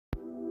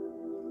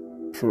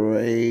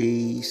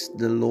Praise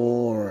the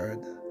Lord.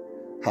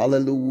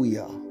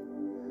 Hallelujah.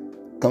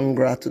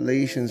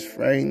 Congratulations,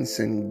 friends,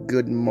 and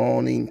good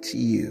morning to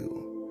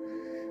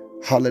you.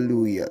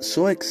 Hallelujah.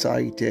 So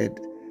excited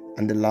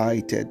and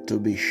delighted to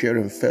be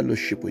sharing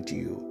fellowship with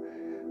you.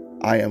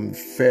 I am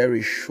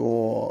very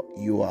sure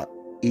you are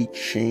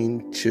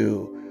itching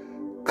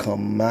to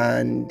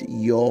command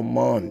your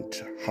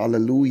month.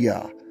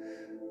 Hallelujah.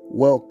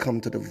 Welcome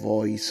to the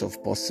Voice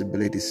of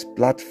Possibilities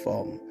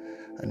platform,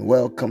 and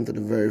welcome to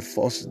the very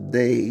first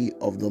day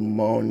of the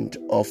month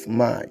of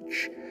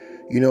March.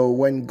 You know,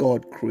 when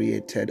God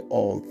created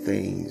all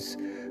things,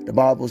 the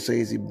Bible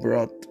says He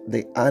brought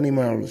the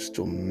animals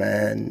to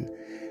man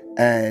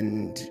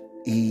and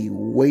He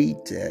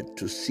waited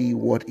to see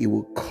what He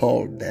would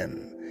call them.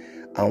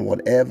 And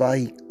whatever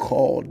He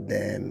called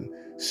them,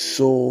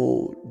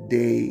 so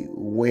they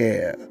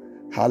were.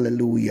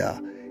 Hallelujah.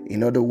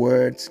 In other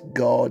words,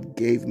 God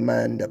gave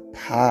man the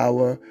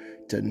power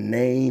to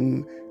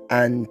name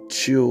and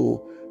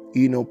to,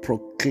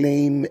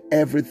 proclaim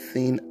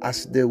everything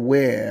as they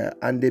were,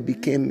 and they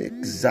became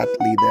exactly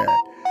that.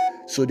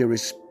 So there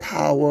is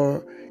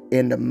power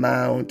in the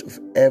mouth of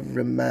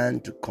every man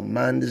to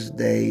command this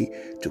day,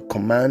 to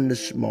command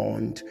this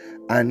month,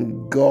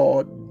 and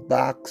God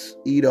backs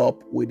it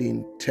up with the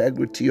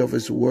integrity of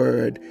His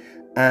word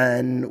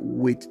and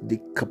with the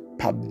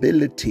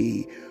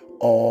capability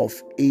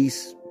of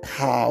His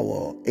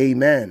power.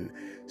 Amen.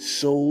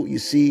 So you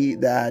see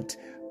that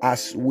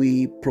as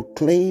we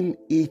proclaim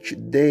each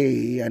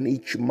day and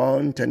each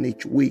month and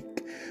each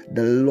week,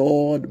 the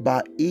Lord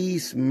by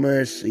His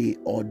mercy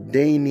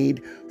ordained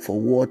it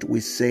for what we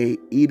say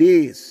it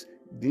is.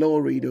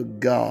 Glory to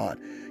God.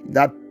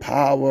 That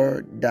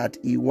power that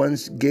He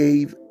once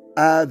gave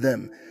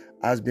Adam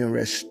has been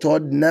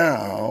restored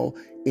now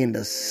in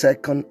the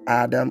second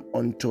Adam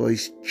unto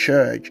His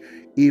church,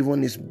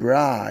 even His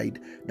bride,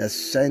 the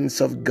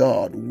saints of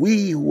God,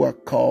 we who are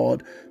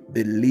called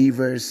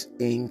believers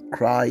in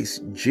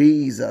Christ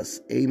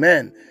Jesus.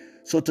 Amen.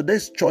 So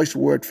today's choice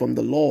word from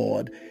the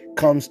Lord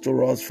comes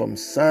to us from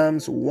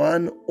Psalms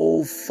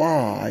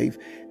 105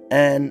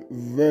 and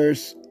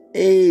verse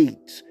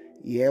 8.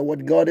 Yeah,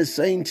 what God is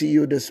saying to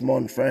you this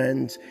month,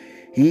 friends.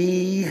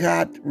 He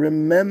had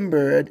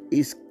remembered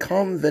His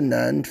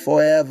covenant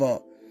forever,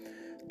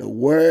 the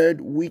word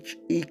which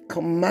He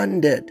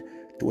commanded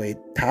to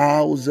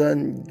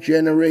 1,000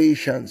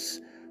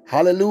 generations.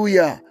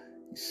 Hallelujah.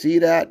 You see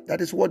that? That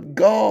is what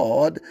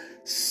God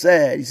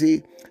said. You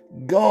see,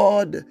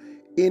 God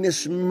in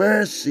His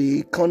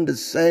mercy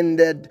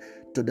condescended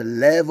to the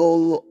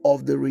level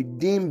of the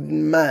redeemed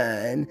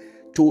man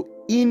to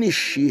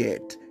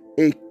initiate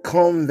a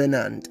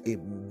covenant, a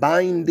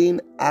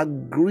binding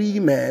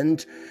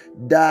agreement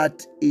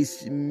that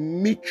is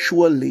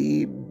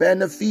mutually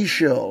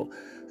beneficial.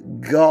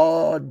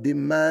 God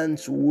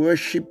demands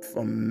worship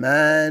from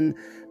man,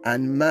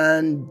 and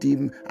man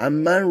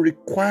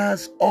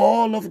requires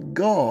all of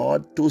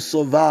God to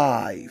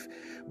survive,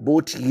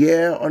 both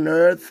here on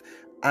earth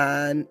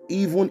and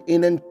even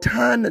in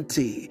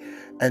eternity.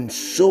 And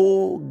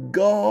so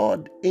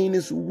God, in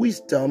His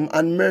wisdom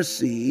and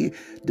mercy,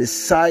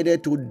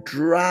 decided to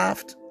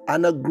draft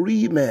an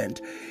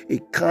agreement, a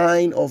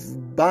kind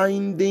of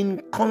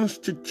binding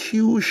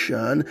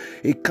constitution,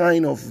 a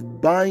kind of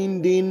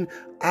binding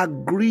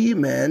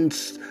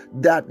agreements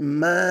that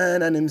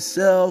man and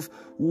himself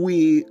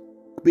will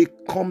be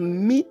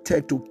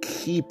committed to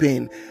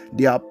keeping.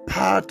 They are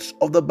parts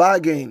of the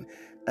bargain.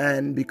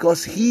 And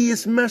because He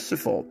is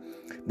merciful,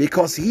 He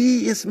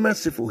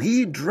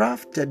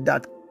drafted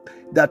that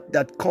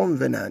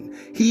covenant.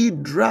 He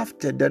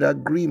drafted that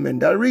agreement,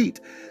 that read,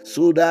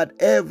 so that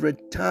every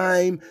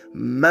time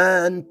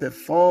man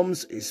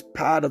performs his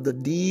part of the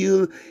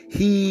deal,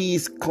 he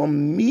is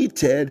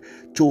committed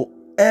to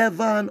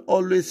ever and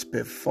always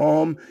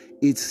perform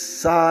its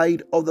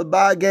side of the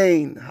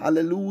bargain.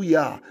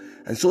 Hallelujah.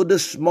 And so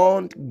this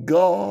month,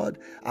 God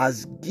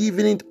has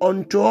given it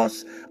unto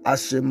us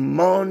as a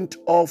month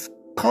of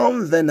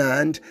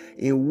covenant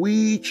in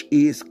which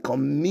He is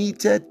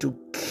committed to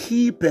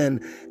keeping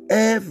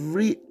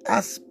every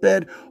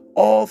aspect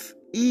of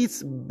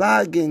His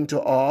bargain to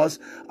us,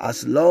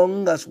 as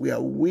long as we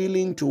are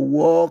willing to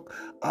walk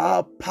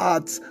our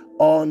paths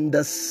on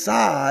the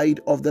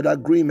side of that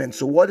agreement.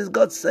 So what is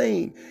God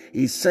saying?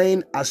 He's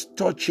saying, as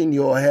touching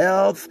your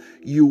health,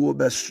 you will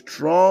be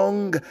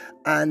strong,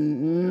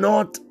 and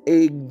not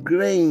a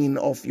grain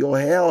of your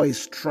hair or a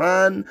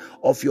strand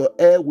of your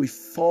hair will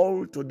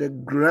fall to the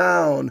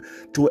ground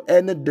to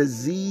any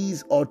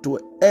disease or to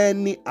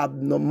any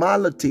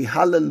abnormality.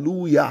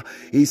 Hallelujah.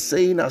 He's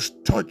saying, as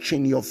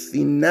touching your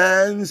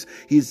finance,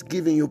 He's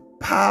giving you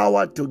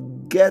power to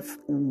get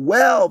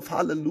wealth.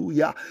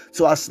 Hallelujah.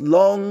 So as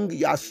long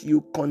as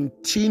you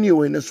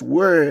continue in His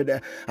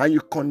word and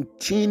you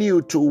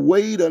continue to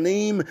wait on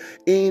Him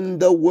in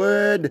the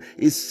word,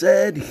 He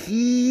said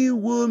He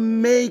will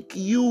make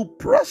you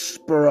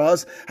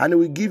prosperous and He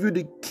will give you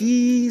the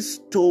keys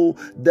to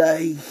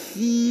the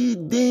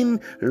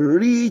hidden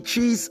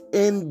riches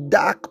in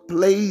dark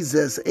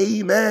places.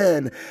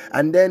 Amen.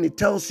 And then it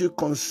tells you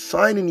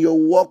concerning your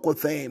walk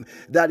with Him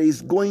that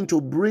is going to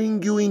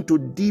bring you into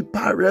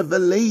deeper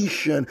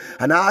revelation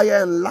and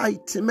higher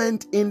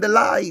enlightenment in the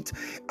light.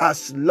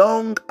 As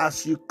long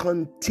as you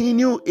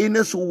continue in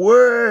His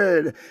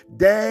word,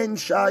 then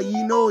shall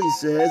ye know, He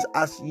says,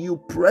 as you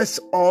press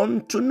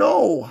on to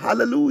know.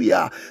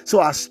 Hallelujah.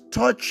 So as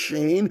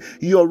touching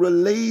your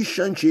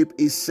relationship,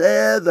 He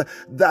said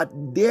that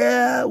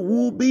there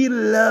will be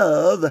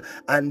love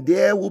and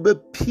there will be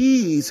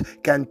peace.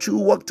 Can two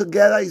work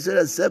together? He said,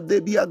 except they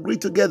be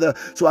agreed together.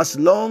 So as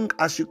long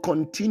as you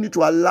continue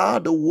to allow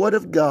the word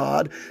of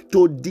God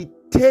to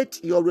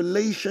dictate your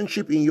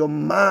relationship in your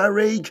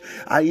marriage,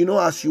 and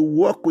as you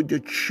work with your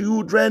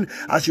children,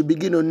 as you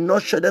begin to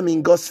nurture them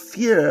in God's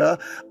fear,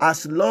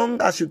 as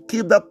long as you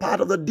keep that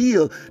part of the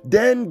deal,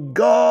 then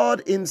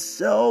God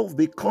Himself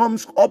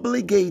becomes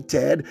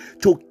obligated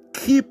to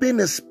keeping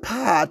His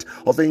part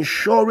of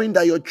ensuring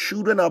that your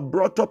children are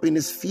brought up in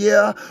His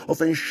fear,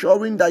 of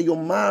ensuring that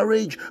your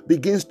marriage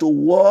begins to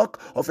work,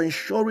 of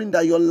ensuring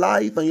that your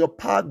life and your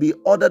path be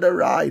ordered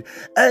aright,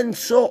 and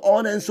so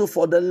on and so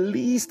forth. The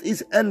list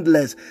is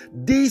endless.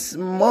 This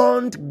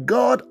month,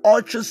 God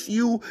ushers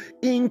you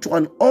into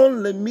an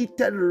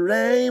unlimited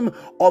realm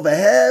of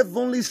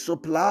heavenly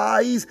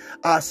supplies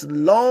as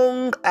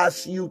long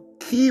as you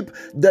keep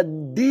the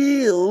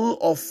deal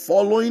of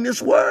following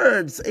His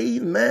words.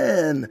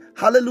 Amen.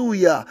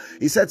 Hallelujah.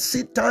 He said,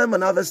 seed time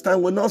and harvest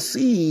time will not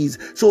cease.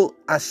 So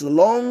as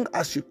long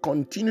as you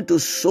continue to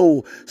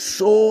sow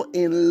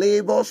in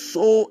labor,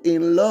 sow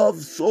in love,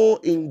 sow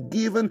in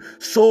giving,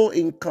 sow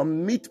in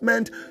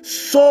commitment,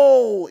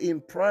 sow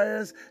in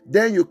prayers,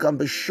 then you can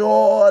be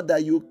sure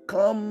that you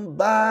come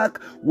back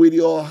with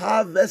your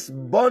harvest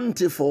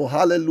bountiful.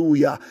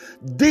 Hallelujah.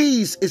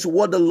 This is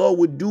what the Lord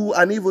will do,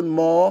 and even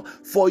more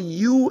for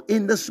you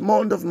in this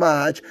month of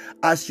March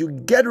as you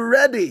get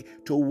ready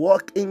to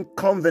walk in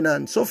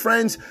covenant. So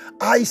friends,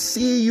 I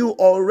see you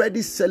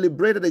already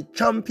celebrated a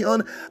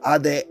champion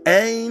at the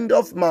end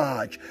of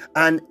March,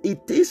 and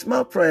it is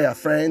my prayer,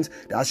 friends,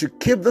 that as you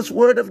keep this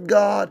word of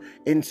God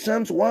in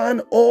Psalms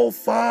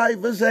 105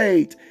 verse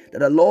 8, that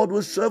the Lord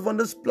will serve on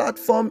this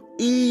platform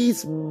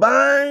is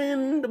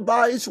bound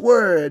by His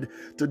word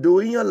to do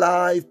in your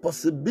life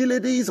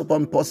possibilities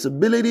upon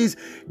possibilities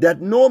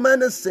that no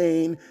man is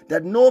saying,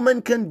 that no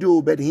man can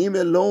do, but Him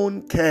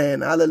alone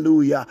can.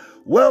 Hallelujah.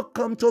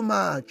 Welcome to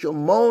March, your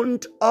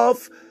month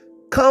of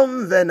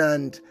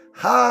covenant.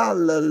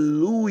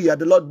 Hallelujah.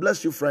 The Lord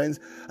bless you,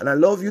 friends, and I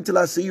love you till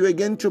I see you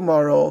again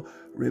tomorrow.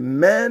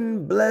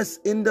 Remain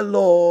blessed in the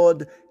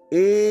Lord.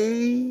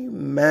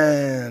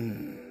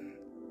 Amen.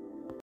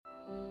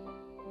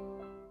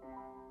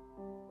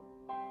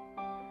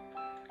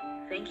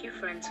 Thank you,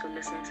 friends, for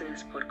listening to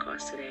this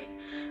podcast today.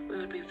 We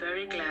would be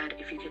very glad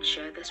if you could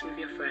share this with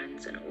your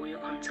friends and all your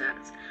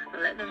contacts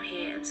and let them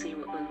hear and see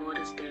what the Lord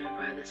is doing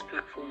via this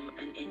platform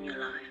and in your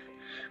life.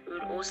 We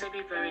would also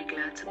be very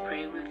glad to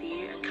pray with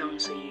you and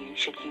counsel you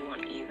should you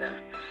want either.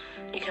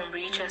 You can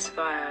reach us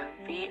via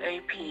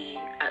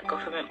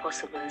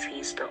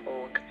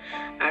vop@governmentpossibilities.org.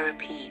 I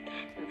repeat,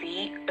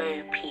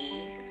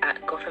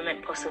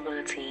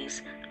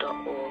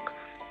 vop@governmentpossibilities.org.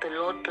 The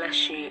Lord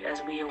bless you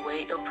as we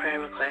await your prayer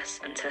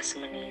requests and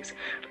testimonies.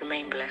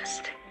 Remain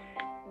blessed.